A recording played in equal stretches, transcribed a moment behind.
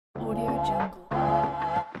Hey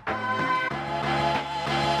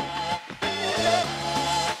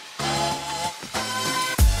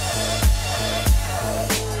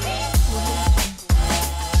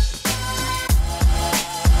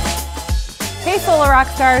Sola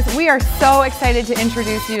Rockstars, we are so excited to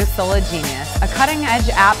introduce you to SolaGenius, a cutting-edge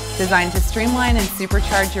app designed to streamline and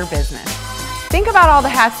supercharge your business. Think about all the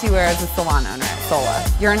hats you wear as a salon owner at Sola.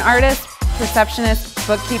 You're an artist, receptionist,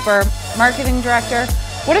 bookkeeper, marketing director.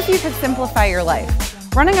 What if you could simplify your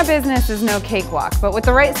life? Running a business is no cakewalk, but with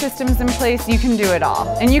the right systems in place, you can do it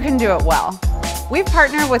all, and you can do it well. We've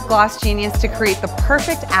partnered with SolaGenius to create the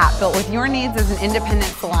perfect app built with your needs as an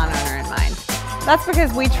independent salon owner in mind. That's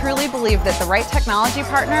because we truly believe that the right technology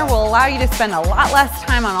partner will allow you to spend a lot less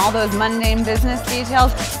time on all those mundane business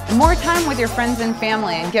details and more time with your friends and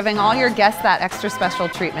family and giving all your guests that extra special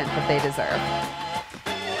treatment that they deserve.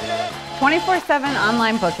 24/7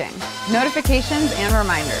 online booking, notifications and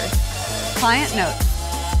reminders, client notes,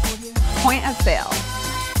 point of sale,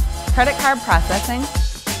 credit card processing,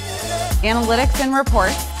 analytics and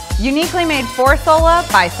reports, uniquely made for Sola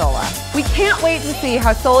by Sola. We can't wait to see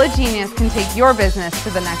how SolaGenius can take your business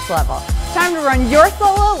to the next level. It's time to run your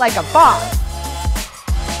Sola like a boss.